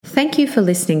Thank you for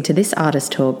listening to this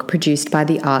artist talk produced by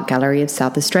the Art Gallery of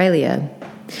South Australia.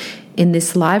 In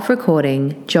this live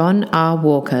recording, John R.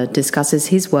 Walker discusses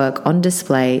his work on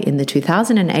display in the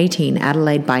 2018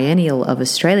 Adelaide Biennial of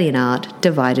Australian Art,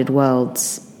 Divided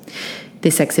Worlds.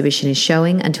 This exhibition is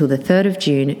showing until the 3rd of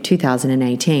June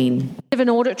 2018. We have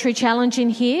an auditory challenge in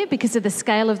here because of the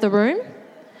scale of the room.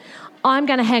 I'm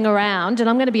going to hang around and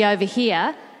I'm going to be over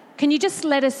here. Can you just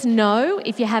let us know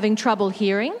if you're having trouble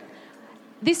hearing?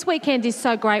 This weekend is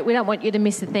so great, we don't want you to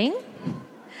miss a thing.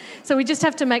 So we just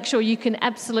have to make sure you can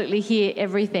absolutely hear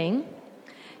everything.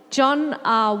 John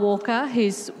R. Walker,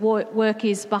 whose work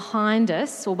is behind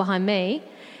us, or behind me,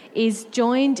 is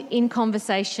joined in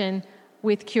conversation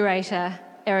with curator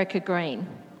Erica Green.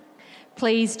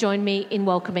 Please join me in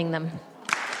welcoming them.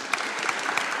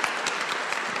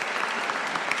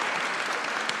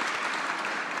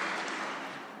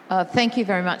 Thank you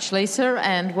very much, Lisa,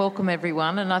 and welcome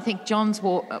everyone. And I think John's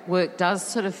work does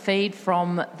sort of feed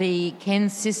from the Ken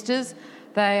sisters.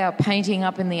 They are painting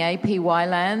up in the APY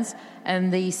lands,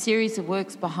 and the series of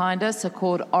works behind us are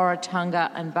called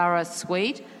Oretunga and Burra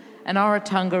Suite. And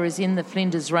Oretunga is in the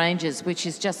Flinders Ranges, which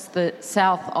is just the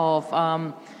south of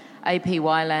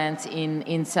APY lands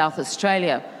in South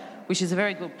Australia, which is a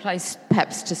very good place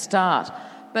perhaps to start.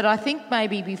 But I think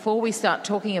maybe before we start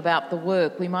talking about the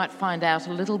work, we might find out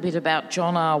a little bit about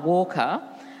John R. Walker,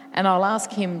 and I'll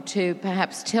ask him to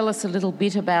perhaps tell us a little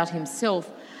bit about himself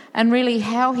and really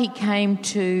how he came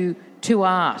to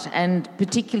art, and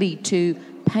particularly to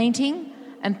painting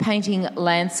and painting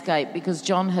landscape, because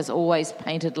John has always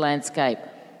painted landscape.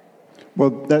 Well,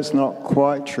 that's not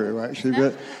quite true, actually,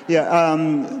 but yeah.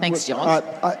 Thanks, John.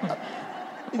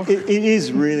 It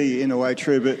is really, in a way,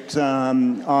 true, but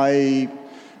I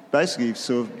basically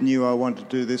sort of knew I wanted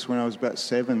to do this when I was about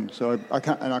 7, so I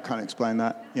can't explain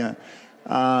that, yeah.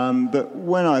 But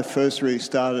when I first really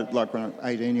started, like when I was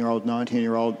 18-year-old,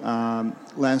 19-year-old,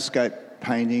 landscape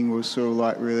painting was sort of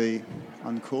like really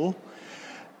uncool.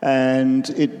 And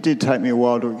it did take me a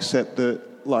while to accept that,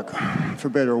 like, for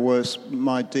better or worse,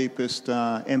 my deepest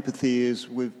empathy is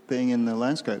with being in the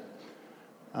landscape.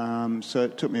 So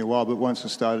it took me a while, but once I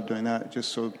started doing that, it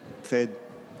just sort of fed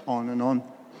on and on.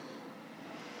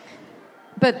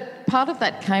 But part of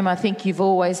that came, I think you've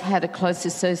always had a close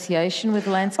association with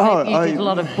landscape. You did a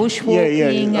lot of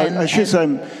bushwalking. Yeah. I should say,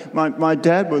 my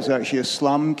dad was actually a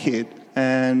slum kid,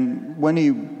 and when he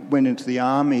went into the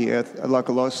army, like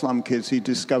a lot of slum kids, he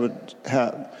discovered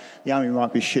how the army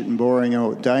might be shit and boring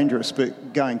or dangerous,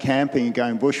 but going camping and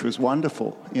going bush was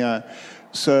wonderful, you know.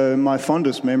 So my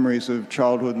fondest memories of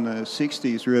childhood in the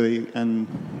 60s, really,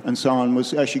 and so on,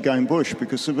 was actually going bush,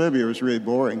 because suburbia was really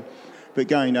boring. But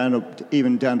going down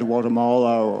to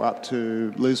Guatemala or up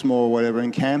to Lismore or whatever,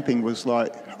 and camping was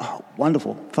like, oh,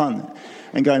 wonderful, fun.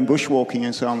 And going bushwalking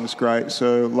and so on was great.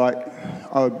 So, like,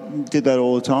 I did that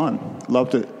all the time,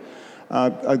 loved it.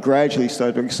 I gradually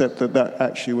started to accept that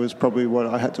actually was probably what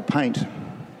I had to paint.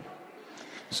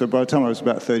 So by the time I was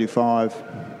about 35,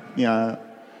 you know,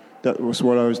 that was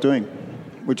what I was doing,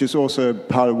 which is also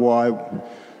part of why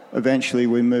eventually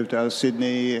we moved out of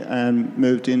Sydney and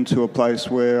moved into a place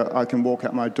where I can walk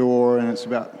out my door and it's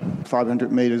about 500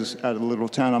 metres out of the little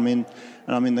town I'm in,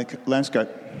 and I'm in the landscape.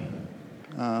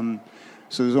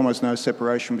 So there's almost no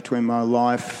separation between my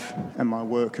life and my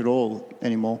work at all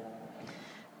anymore.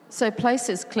 So place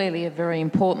is clearly a very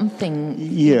important thing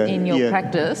in your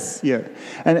practice. Yeah,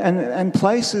 and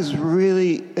place is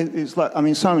really, it's like, I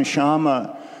mean, Simon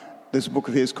Sharma, there's a book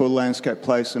of his called Landscape,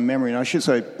 Place and Memory, and I should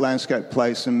say Landscape,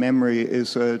 Place and Memory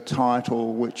is a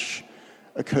title which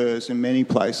occurs in many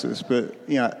places, but,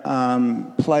 you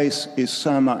know, place is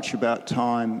so much about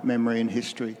time, memory and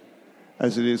history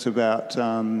as it is about, you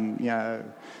know,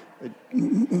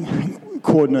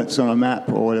 coordinates on a map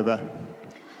or whatever.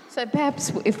 So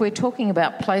perhaps if we're talking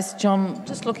about place, John,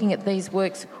 just looking at these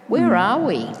works, where are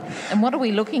we and what are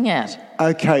we looking at?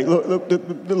 Okay, look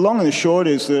the long and the short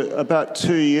is that about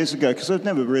 2 years ago, because I've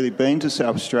never really been to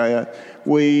South Australia,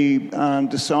 we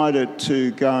decided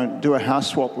to go and do a house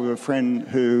swap with a friend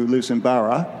who lives in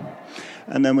Burra.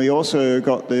 And then we also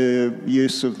got the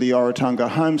use of the Oretunga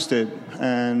homestead.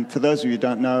 And for those of you who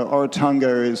don't know,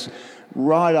 Oretunga is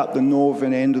right up the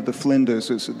northern end of the Flinders.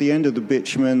 It's at the end of the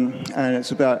bitumen, and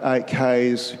it's about 8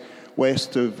 k's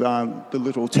west of the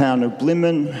little town of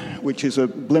Blimmen,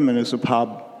 Blimmen is a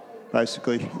pub,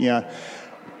 basically, yeah.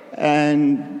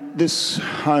 And this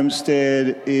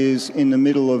homestead is in the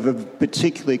middle of a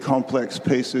particularly complex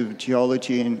piece of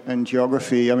geology and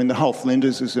geography. I mean, the whole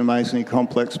Flinders is amazingly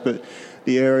complex, but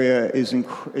the area is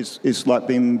like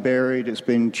been buried, it's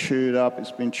been chewed up,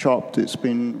 it's been chopped, it's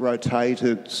been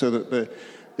rotated so that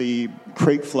the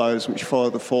creek flows which follow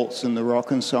the faults in the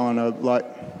rock and so on are like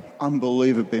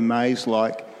unbelievably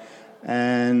maze-like.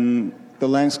 And the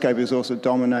landscape is also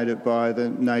dominated by the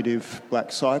native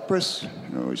black cypress,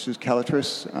 which is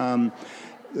Calitris.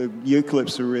 The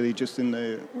eucalypts are really just in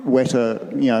the wetter,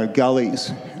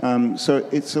 gullies. So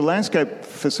it's a landscape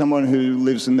for someone who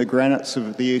lives in the granites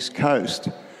of the east coast,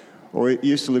 or it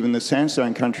used to live in the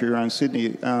sandstone country around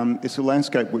Sydney. It's a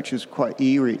landscape which is quite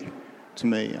eerie to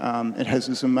me. It has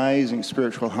this amazing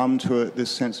spiritual hum to it, this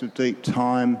sense of deep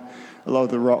time. A lot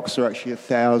of the rocks are actually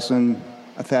 1,000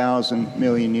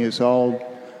 million years old.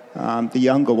 The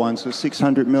younger ones are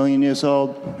 600 million years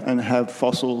old and have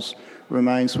fossils,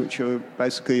 remains which are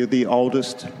basically the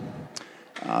oldest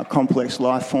complex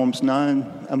life forms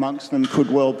known. Amongst them could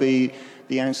well be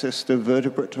the ancestor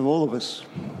vertebrate of all of us.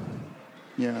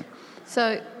 Yeah.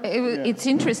 So it's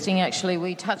interesting, actually.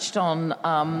 We touched on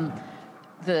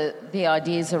the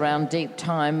ideas around deep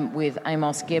time with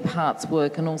Amos Gebhardt's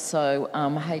work and also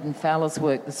Hayden Fowler's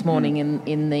work this morning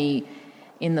in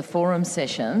the forum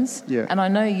sessions. Yeah. And I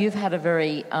know you've had a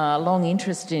very long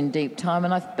interest in deep time,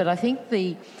 but I think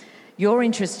your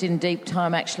interest in deep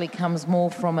time actually comes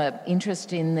more from an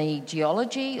interest in the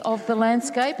geology of the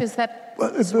landscape. Is that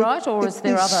right, or is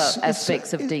there other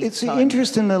aspects of deep time? It's the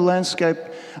interest in the landscape.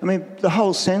 I mean, the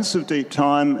whole sense of deep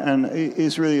time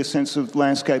is really a sense of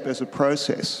landscape as a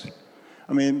process.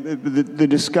 I mean, the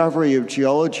discovery of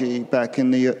geology back in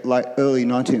the early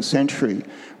 19th century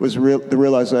was the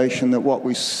realisation that what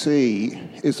we see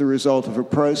is the result of a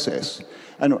process.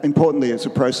 And importantly, it's a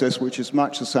process which is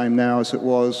much the same now as it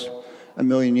was 1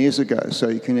 million years ago. So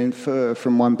you can infer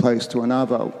from one place to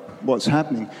another what's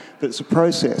happening. But it's a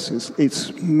process.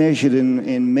 It's measured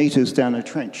in metres down a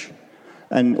trench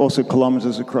and also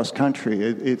kilometres across country.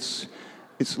 It's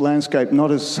landscape not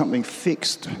as something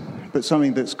fixed, but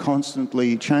something that's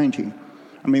constantly changing.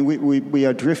 I mean, we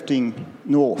are drifting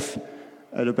north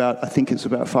at about, I think it's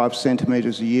about 5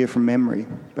 centimetres a year from memory.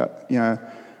 But,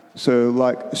 so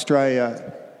like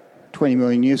Australia 20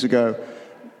 million years ago,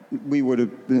 we would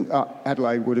have been,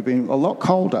 Adelaide would have been a lot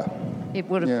colder. It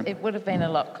would have been a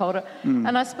lot colder.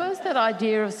 And I suppose that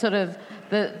idea of sort of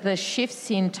the shifts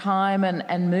in time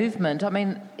and movement, I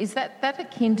mean, is that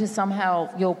akin to somehow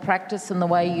your practice and the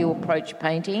way you approach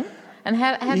painting? And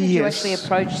how did you actually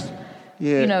approach,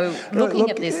 looking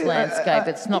at this landscape?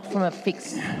 It's not from a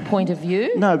fixed point of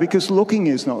view? No, because looking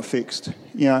is not fixed.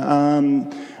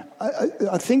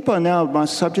 I think by now my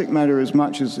subject matter, as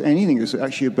much as anything, is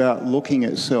actually about looking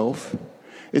itself.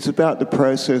 It's about the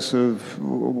process of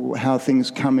how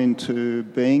things come into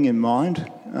being in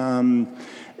mind.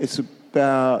 It's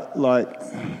about,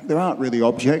 there aren't really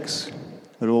objects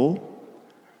at all.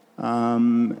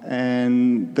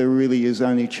 And there really is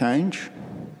only change.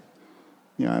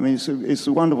 I mean, it's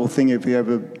a wonderful thing if you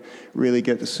ever really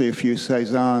get to see a few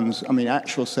Cézannes. I mean,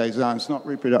 actual Cézannes, not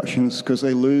reproductions, because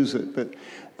they lose it, but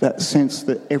that sense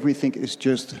that everything is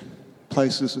just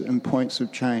places and points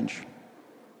of change.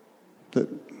 That,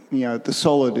 the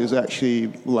solid is actually,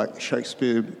 like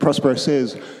Shakespeare, Prospero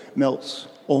says,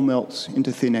 all melts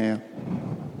into thin air.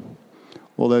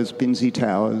 All those Binzi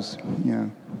towers,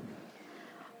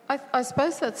 I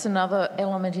suppose that's another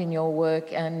element in your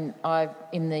work, and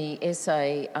in the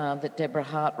essay that Deborah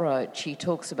Hart wrote, she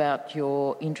talks about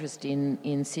your interest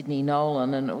in Sidney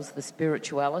Nolan, and it was the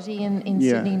spirituality in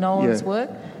Sidney Nolan's work.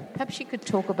 Perhaps you could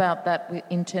talk about that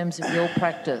in terms of your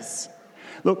practice.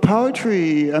 Look,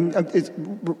 poetry,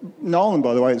 Nolan,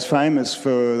 by the way, is famous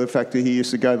for the fact that he used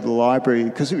to go to the library,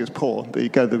 because he was poor, but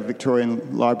he'd go to the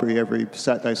Victorian Library every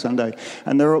Saturday, Sunday,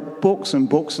 and there are books and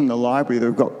books in the library that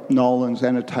have got Nolan's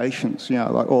annotations,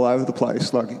 all over the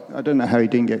place. I don't know how he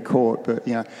didn't get caught, but,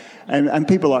 and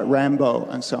people like Rambo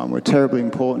and so on were terribly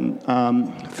important.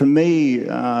 For me,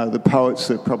 the poets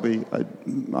that probably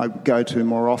I go to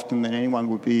more often than anyone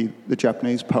would be the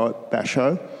Japanese poet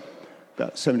Basho,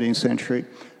 about 17th century,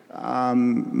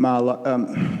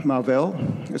 Marvell.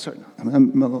 Sorry,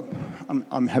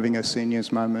 I'm having a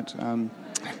seniors moment. But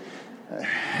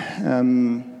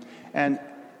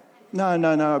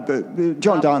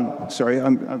John Donne. Sorry,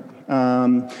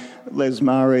 Les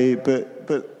Murray,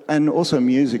 but and also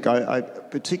music. I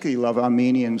particularly love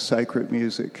Armenian sacred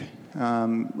music.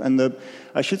 And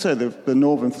I should say the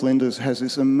Northern Flinders has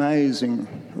this amazing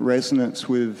resonance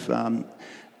with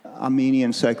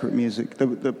Armenian sacred music.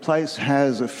 The place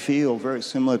has a feel very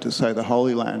similar to, say, the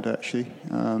Holy Land, actually.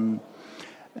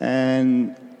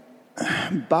 And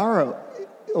Borough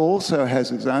also has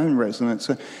its own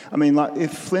resonance. I mean,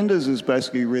 if Flinders is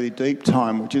basically really deep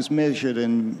time, which is measured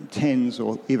in tens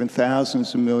or even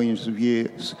thousands of millions of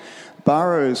years,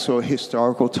 Burra is sort of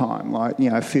historical time, like,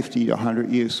 50 to 100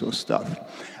 years sort of stuff.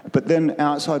 But then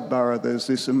outside Burra, there's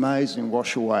this amazing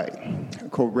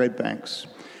washaway called Red Banks.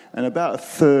 And about a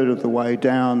third of the way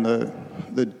down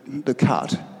the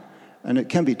cut, and it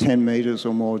can be 10 metres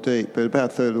or more deep, but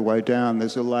about a third of the way down,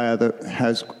 there's a layer that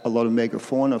has a lot of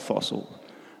megafauna fossils.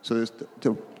 So there's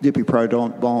the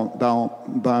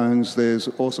Diplodocus bones, there's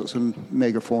all sorts of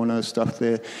megafauna stuff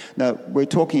there. Now, we're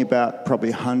talking about probably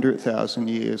 100,000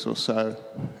 years or so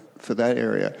for that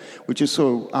area, which is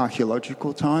sort of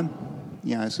archaeological time.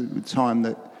 It's a time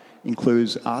that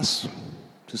includes us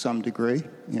to some degree,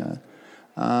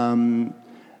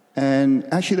 And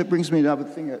actually that brings me to another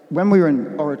thing. When we were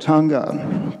in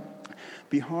Oretunga,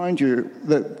 behind you,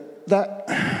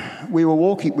 we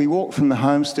walked from the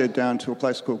homestead down to a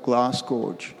place called Glass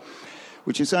Gorge,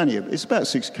 which is it's about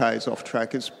 6 k's off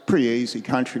track. It's pretty easy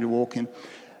country to walk in.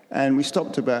 And we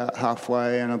stopped about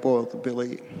halfway and I boiled the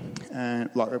billy. And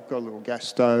I've got a little gas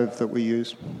stove that we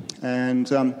use. And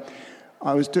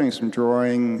I was doing some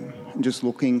drawing and just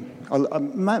looking.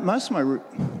 Most of my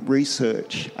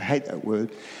research, I hate that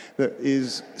word, but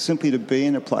is simply to be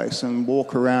in a place and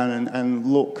walk around and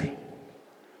look.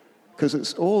 Because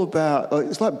it's all about,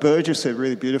 it's like Burgess said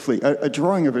really beautifully, a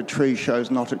drawing of a tree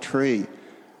shows not a tree.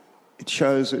 It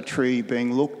shows a tree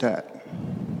being looked at,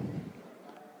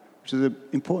 which is an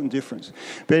important difference.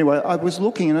 But anyway, I was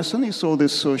looking and I suddenly saw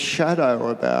this sort of shadow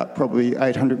about probably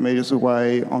 800 metres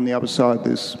away on the other side of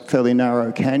this fairly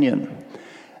narrow canyon.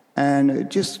 And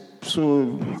it just sort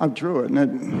of, I drew it,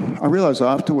 and I realised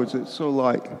afterwards it sort of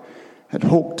like had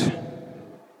hooked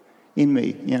in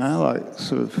me,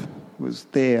 sort of was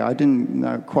there. I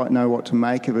didn't quite know what to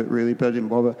make of it really, but I didn't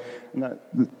bother. And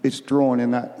it's drawn in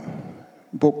that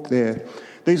book there.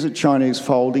 These are Chinese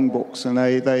folding books, and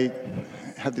they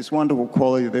have this wonderful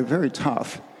quality. They're very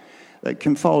tough. They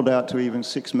can fold out to even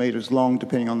 6 metres long,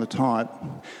 depending on the type,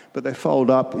 but they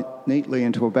fold up neatly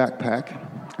into a backpack,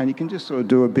 and you can just sort of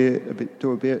do a bit,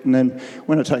 and then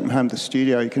when I take them home to the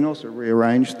studio, you can also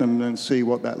rearrange them and see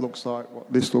what that looks like,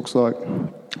 what this looks like,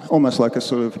 almost like a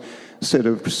sort of set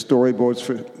of storyboards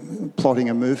for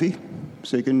plotting a movie.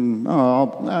 So you can,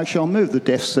 I'll move the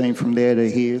death scene from there to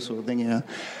here, sort of thing,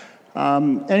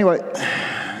 Anyway,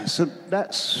 so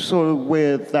that's sort of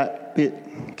where that bit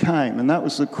came, and that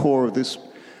was the core of this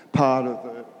part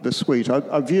of the suite.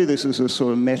 I view this as a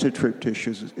sort of meta-triptych.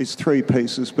 It's 3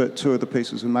 pieces, but 2 of the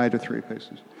pieces are made of 3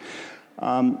 pieces.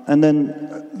 And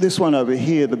then this one over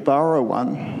here, the Burra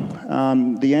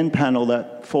one, the end panel,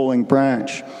 that falling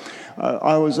branch,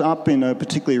 I was up in a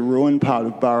particularly ruined part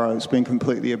of Burra. It's been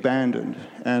completely abandoned,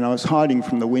 and I was hiding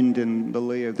from the wind in the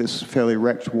lee of this fairly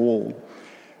wrecked wall.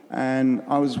 And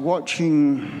I was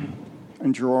watching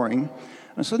and drawing,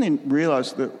 and I suddenly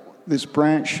realised that this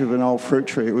branch of an old fruit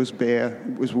tree, it was bare,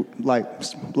 it was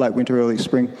late winter, early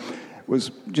spring,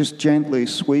 was just gently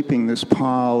sweeping this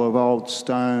pile of old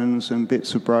stones and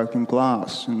bits of broken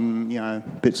glass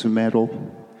and, bits of metal.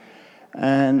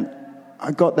 And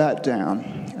I got that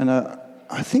down, and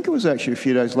I think it was actually a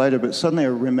few days later, but suddenly I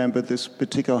remembered this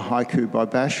particular haiku by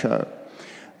Basho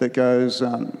that goes,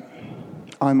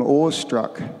 I'm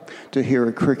awestruck to hear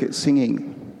a cricket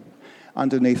singing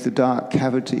underneath the dark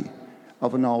cavity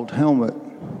of an old helmet.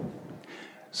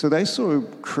 So they sort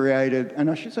of created, and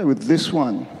I should say with this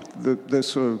one, the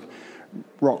sort of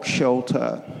rock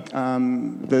shelter,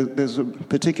 there's a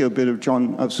particular bit of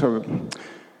John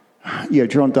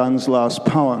Donne's last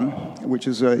poem, which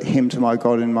is a hymn to my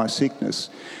God in my sickness,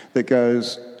 that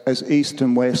goes, as east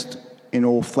and west in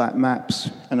all flat maps,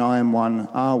 and I am one,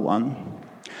 are one,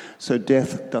 so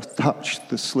death doth touch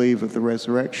the sleeve of the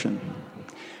resurrection.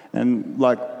 And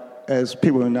as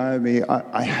people who know me,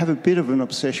 I have a bit of an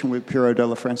obsession with Piero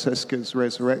della Francesca's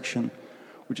Resurrection,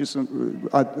 which is,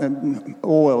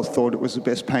 Orwell thought it was the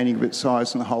best painting of its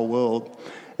size in the whole world.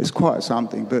 It's quite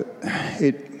something, but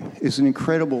it is an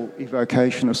incredible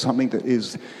evocation of something that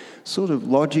is sort of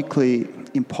logically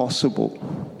impossible,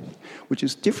 which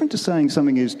is different to saying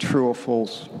something is true or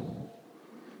false.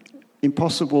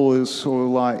 Impossible is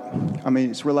sort of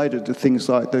it's related to things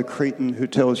like the Cretan who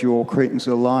tells you all Cretans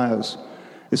are liars.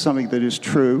 It's something that is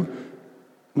true,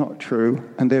 not true,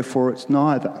 and therefore it's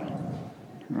neither.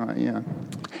 Right, yeah.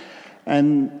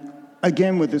 And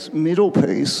again, with this middle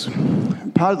piece,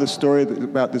 part of the story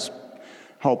about this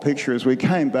whole picture is we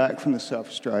came back from the South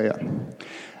Australia,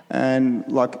 and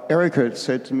like Erica had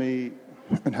said to me,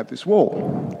 and have this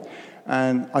wall.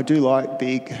 And I do like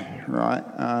big, right,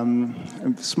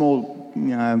 small,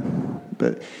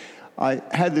 but I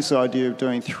had this idea of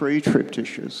doing 3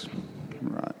 triptychs,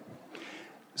 right.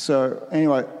 So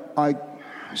anyway, I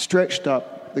stretched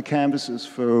up the canvases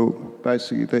for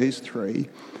basically these three,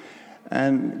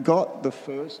 and got the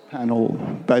first panel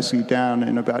basically down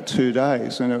in about 2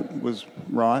 days, and it was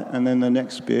right. And then the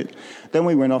next bit, then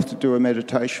we went off to do a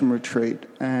meditation retreat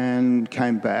and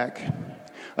came back.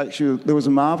 Actually, there was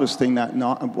a marvellous thing that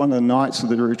night. One of the nights of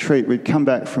the retreat, we'd come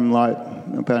back from like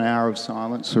about an hour of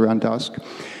silence around dusk,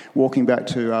 walking back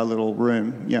to our little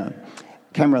room,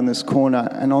 came around this corner,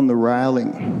 and on the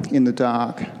railing in the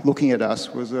dark, looking at us,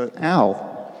 was an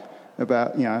owl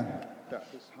about this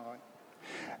high.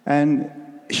 And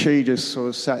she just sort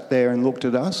of sat there and looked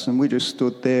at us, and we just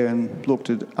stood there and looked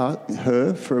at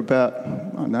her for about,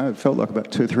 I don't know, it felt like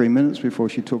about 2 or 3 minutes before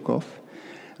she took off.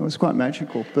 It was quite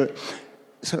magical. But,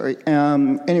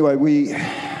 anyway, we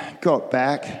got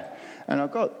back, and I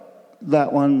got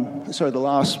that one, the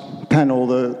last panel,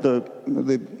 the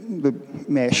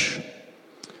mesh.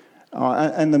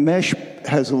 And the mesh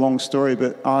has a long story,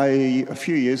 but a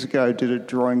few years ago, did a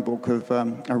drawing book of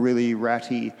a really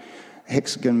ratty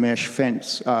hexagon mesh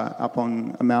fence up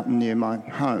on a mountain near my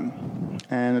home.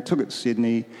 And I took it to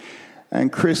Sydney,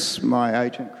 and Chris, my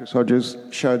agent, Chris Hodges,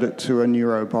 showed it to a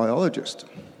neurobiologist,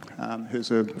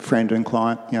 who's a friend and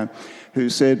client, who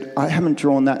said, I haven't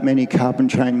drawn that many carbon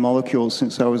chain molecules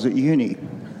since I was at uni.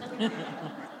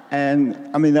 And,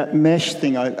 I mean, that mesh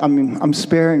thing, I'm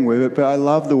sparing with it, but I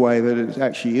love the way that it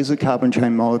actually is a carbon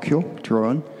chain molecule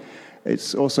drawn.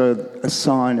 It's also a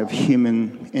sign of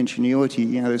human ingenuity,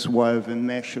 this woven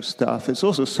mesh of stuff. It's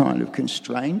also a sign of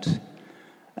constraint,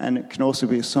 and it can also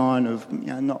be a sign of,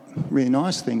 not really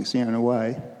nice things, in a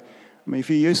way. I mean, if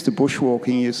you're used to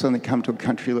bushwalking, you suddenly come to a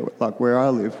country like where I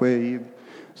live, where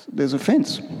there's a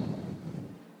fence,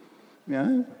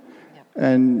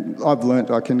 And I've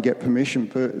learnt I can get permission,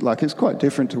 but it's quite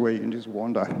different to where you can just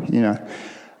wander,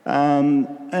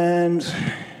 And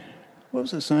what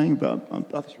was I saying about?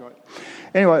 That's right.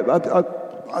 Anyway,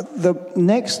 the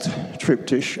next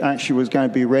triptych actually was going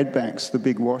to be Redbanks, the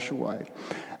big washaway,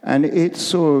 and it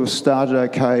sort of started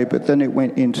okay, but then it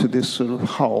went into this sort of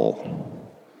hole,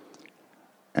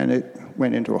 and it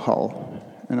went into a hole,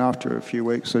 and after a few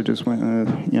weeks, I just went,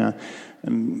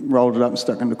 and rolled it up and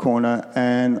stuck it in the corner,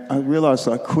 and I realised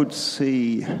I could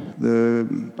see the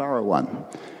Burrow one.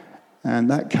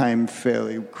 And that came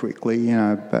fairly quickly,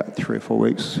 about 3 or 4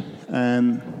 weeks.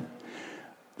 And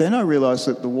then I realised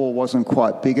that the wall wasn't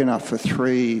quite big enough for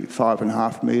 3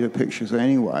 5.5 metre pictures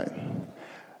anyway.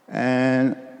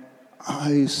 And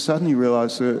I suddenly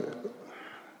realised that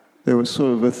there was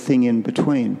sort of a thing in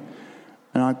between.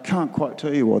 And I can't quite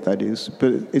tell you what that is,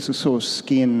 but it's a sort of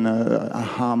skin, a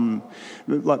hum.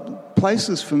 Like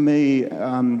places for me,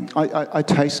 I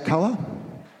taste colour,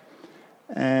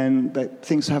 and that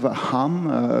things have a hum,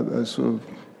 a sort of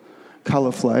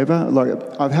colour flavour. Like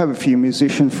I have a few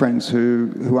musician friends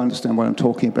who understand what I'm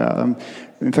talking about.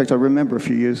 In fact, I remember a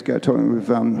few years ago talking with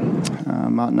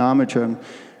Martin Armiger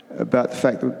about the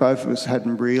fact that both of us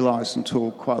hadn't realised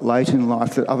until quite late in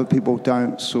life that other people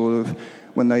don't sort of,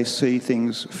 when they see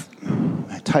things,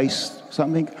 taste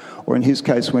something, or in his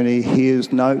case, when he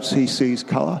hears notes, he sees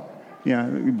colour.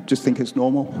 You just think it's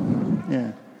normal.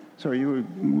 Yeah. Sorry,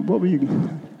 what were you?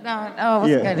 No, I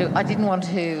wasn't going to. I didn't want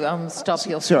to stop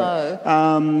your flow.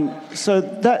 So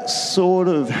that's sort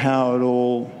of how it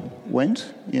all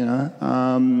went.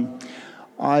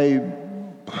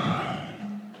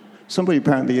 Somebody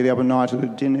apparently the other night at a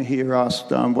dinner here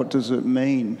asked, "What does it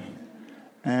mean?"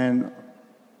 And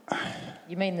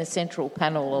you mean the central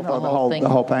panel of the whole thing? The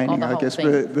whole painting, I guess.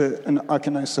 But and I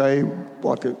can say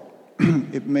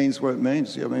it means what it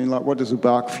means. I mean, what does a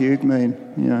Bach fugue mean?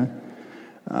 Yeah.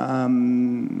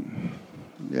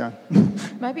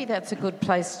 Maybe that's a good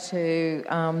place to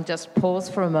just pause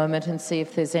for a moment and see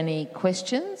if there's any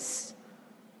questions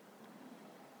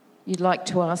you'd like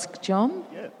to ask John.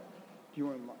 Yeah. Do you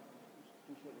want to?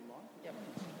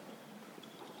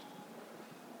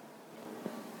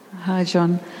 Hi,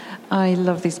 John. I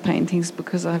love these paintings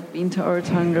because I've been to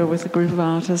Oretonga with a group of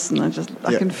artists, and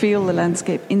I can feel the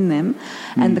landscape in them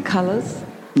and the colours.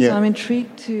 Yeah. So I'm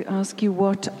intrigued to ask you,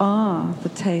 what are the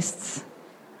tastes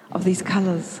of these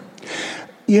colours?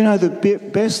 The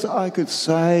best I could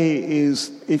say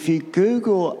is if you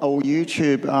Google or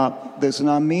YouTube up, there's an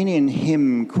Armenian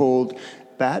hymn called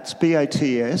Bats,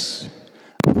 B-A-T-S.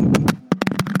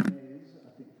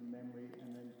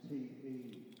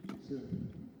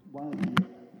 One of the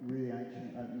really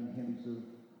ancient opening hymns of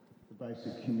the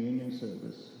basic communion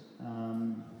service.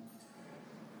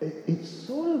 It's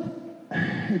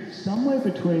somewhere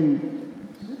between,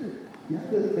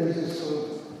 there's this sort of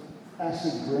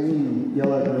acid green,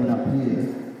 yellow green up here.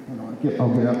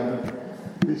 I'll get up.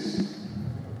 This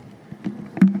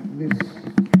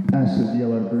acid massive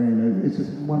yellow-green. It's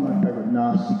one of my favourite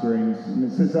nasty greens.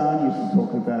 And Cezanne used to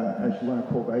talk about, actually one of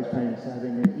Courbet's paintings,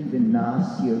 having an even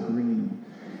nastier green.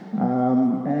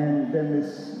 And then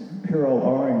this Pyrrole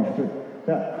orange, but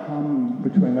that hum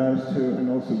between those two and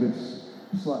also this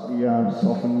slightly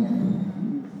softened,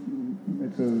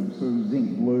 it's a sort of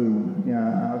zinc blue,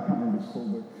 I can't remember what it's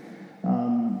called,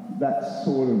 but that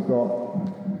sort of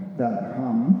got that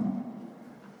hum.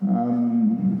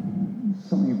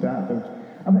 Something about the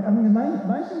the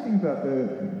amazing thing about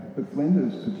the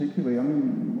Flinders particularly,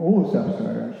 all of South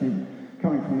Australia actually,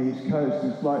 coming from the East Coast,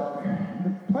 is like,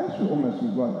 the place almost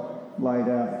was like laid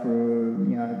out for,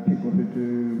 people who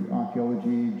do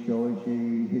archaeology,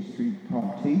 geology, history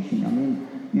type teaching.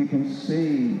 You can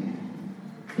see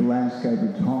the landscape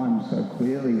of time so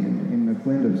clearly in the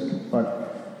Flinders. Like,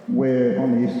 where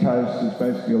on the East Coast is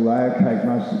basically a layer cake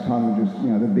most of the time, with just,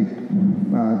 the big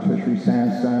tertiary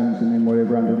sandstones and then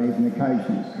whatever underneath, and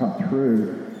occasionally it's cut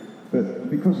through. But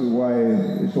because of the way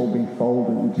it's all been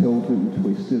folded and tilted and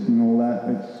twisted and all that,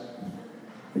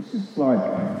 it's just like,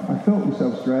 I felt in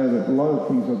South Australia that a lot of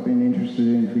things I've been interested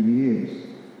in for years,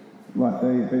 like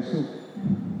they sort of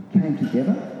came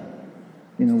together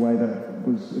in a way that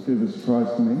was a bit of a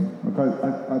surprise to me. Like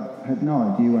I had no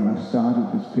idea when I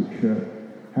started this picture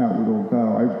how it would all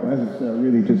go. As I said, I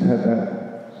really just had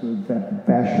that sort of that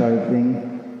basho thing,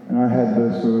 and I had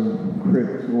the sort of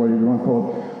crypt, or whatever you want to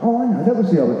call it. Oh, I know, that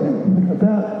was the other thing.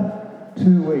 About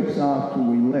 2 weeks after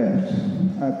we left,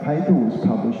 a paper was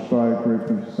published by a group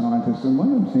of scientists, and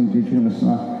one of them's Indigenous,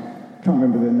 and I can't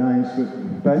remember their names, but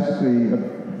basically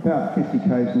about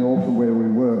 50 k's north of where we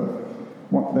were,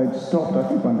 they'd stopped, I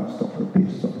think one had stopped for a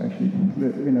pit stop actually,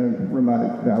 in a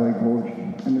remote valley gorge,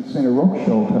 and they'd seen a rock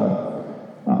shelter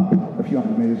up a few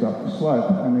hundred metres up the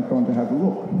slope, and they'd gone to have a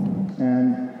look.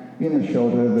 And in the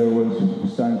shelter there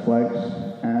was stone flakes,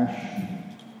 ash,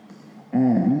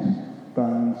 and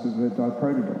bones of a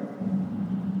diprotodon.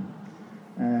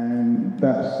 And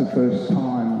that's the first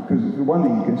time, because the one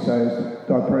thing you can say is that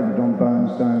diprotodon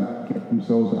bones don't get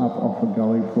themselves up off a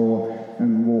gully floor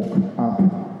and walk up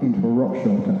into a rock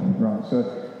shelter, right?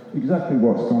 So exactly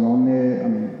what's gone on there,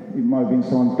 it might have been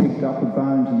someone picked up a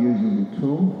bone to use as a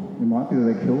tool. It might be that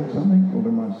they killed something, or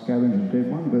they might have scavenged a dead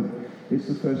one, but it's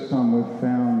the first time we've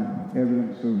found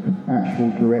evidence of actual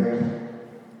direct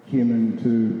human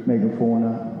to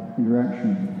megafauna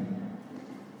interaction.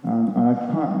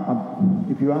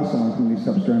 And if you ask someone from the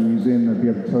South Australian Museum, they'll be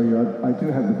able to tell you, I do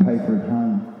have the paper at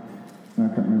home,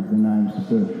 and I can't remember the names,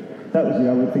 but that was the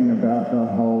other thing about the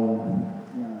whole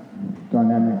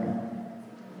dynamic.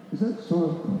 Is that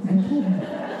sort of useful?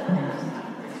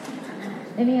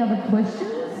 Any other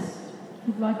questions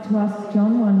you'd like to ask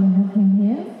John while you have him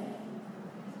here?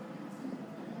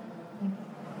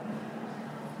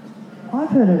 I've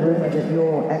heard a rumour that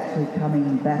you're actually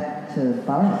coming back to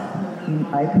Burra in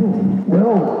April.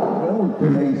 Well,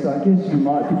 Denise, I guess you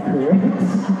might be correct.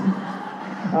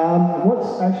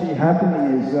 What's actually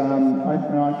happening is, I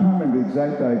can't remember the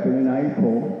exact date, but in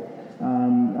April,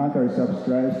 Art Gallery South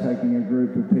Australia is taking a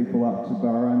group of people up to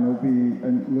Burra, and there'll be a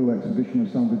little exhibition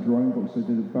of some of the drawing books they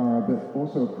did at Burra, but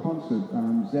also a concert.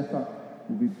 Zephyr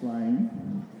will be playing,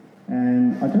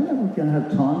 and I don't know if we're going to have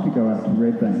time to go out to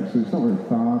Redbank, so it's not very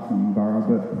far from Burra,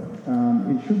 but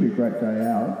it should be a great day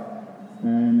out,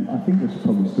 and I think there's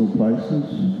probably still places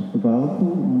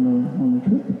available on the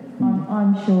trip.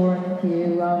 I'm sure if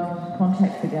you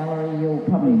contact the gallery, you'll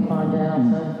probably find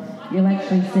out. You'll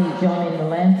actually see John in the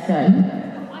landscape.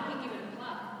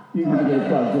 You can give it a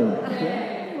plug,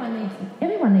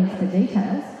 Everyone needs the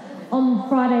details. On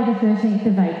Friday the 13th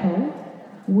of April,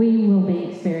 we will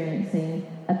be experiencing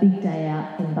a big day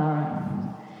out in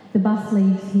Burra. The bus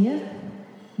leaves here,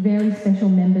 very special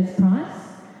members price.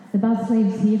 The bus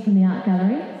leaves here from the Art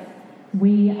Gallery.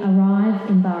 We arrive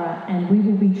in Burra and we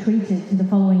will be treated to the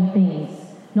following things,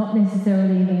 not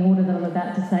necessarily in the order that I'm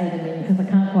about to say them in because I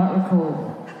can't quite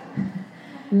recall.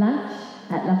 Lunch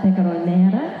at La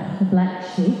Pecaronera, the Black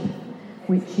Sheep,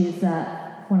 which is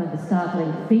one of the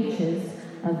startling features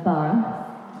of Burra.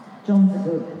 John's a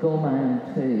good gourmet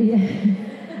too.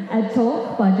 Yeah. A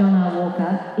talk by John R.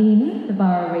 Walker in the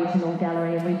Burra Regional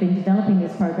Gallery, and we've been developing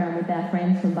this program with our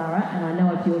friends from Burra, and I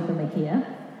know a few of them are here.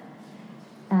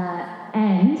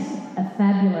 And a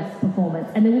fabulous performance,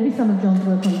 and there will be some of John's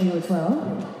work on view as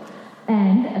well,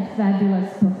 and a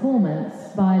fabulous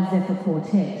performance by Zephyr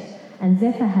Quartet. And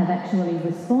Zephyr have actually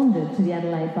responded to the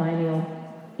Adelaide Biennial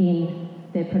in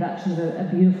their production of a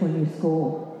beautiful new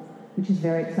score, which is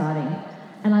very exciting.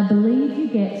 And I believe you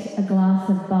get a glass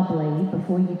of bubbly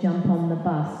before you jump on the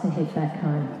bus to head back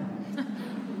home.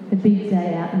 The big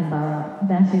day out in Burra,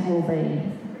 that it will be.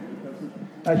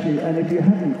 Actually, and if you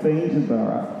haven't been to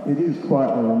Burra, it is quite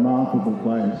a remarkable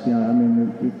place. You know, I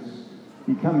mean, it's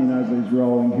you come in over these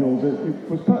rolling hills. It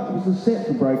was a set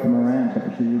for Breaker Morant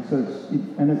actually. It does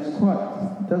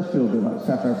feel a bit like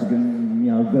South African,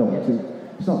 you know, veldt.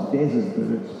 It's not desert,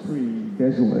 but it's pretty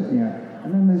desolate. You know.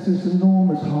 And then there's this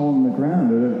enormous hole in the ground.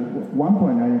 At one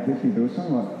point in 1850, there was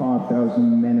something like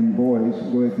 5,000 men and boys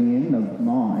working in the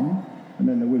mine, and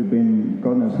then there would have been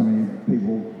God knows how many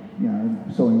people, you know,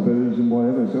 selling booze and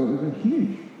whatever. So it was a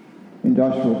huge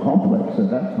industrial complex at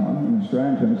that time in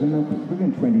Australian terms, and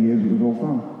within 20 years it was all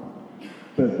gone.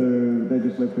 But they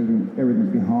just left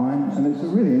everything behind, and it's a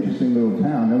really interesting little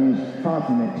town. I mean, it's far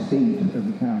from extinct as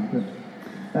a town. But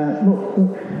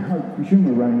look, I presume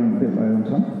we're running a bit late on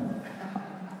time.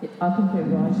 I think we're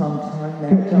right on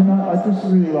time now. I'd just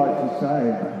really like to say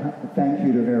thank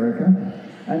you to Erica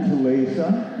and to Lisa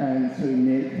and to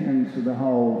Nick and to the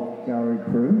whole gallery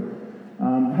crew.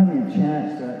 Having a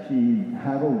chance to actually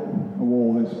have a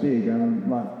wall this big,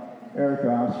 like Erica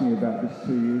asked me about this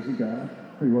 2 years ago,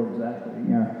 pretty well exactly,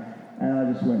 you know, and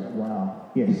I just went, wow,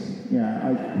 yes,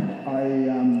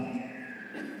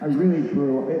 I really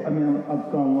grew. I mean,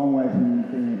 I've gone a long way from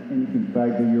being anything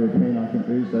vaguely European, I think,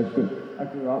 these days, but I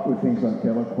grew up with things like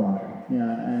Delacroix, you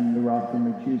know, and the Raft and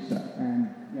Medusa,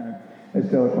 and, you know, as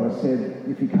Delacroix said,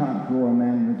 if you can't draw a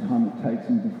man in the time it takes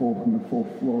him to fall from the fourth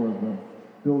floor of a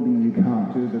building, you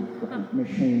can't do the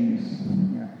machines.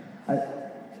 You know.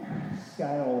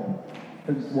 Scale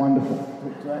is wonderful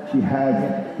to actually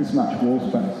have this much wall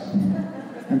space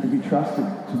and to be trusted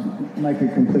to make a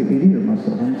complete idiot of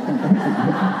myself. And it's fantastic.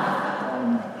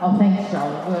 Oh, thanks,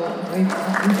 John. Well, we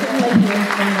certainly hear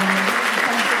from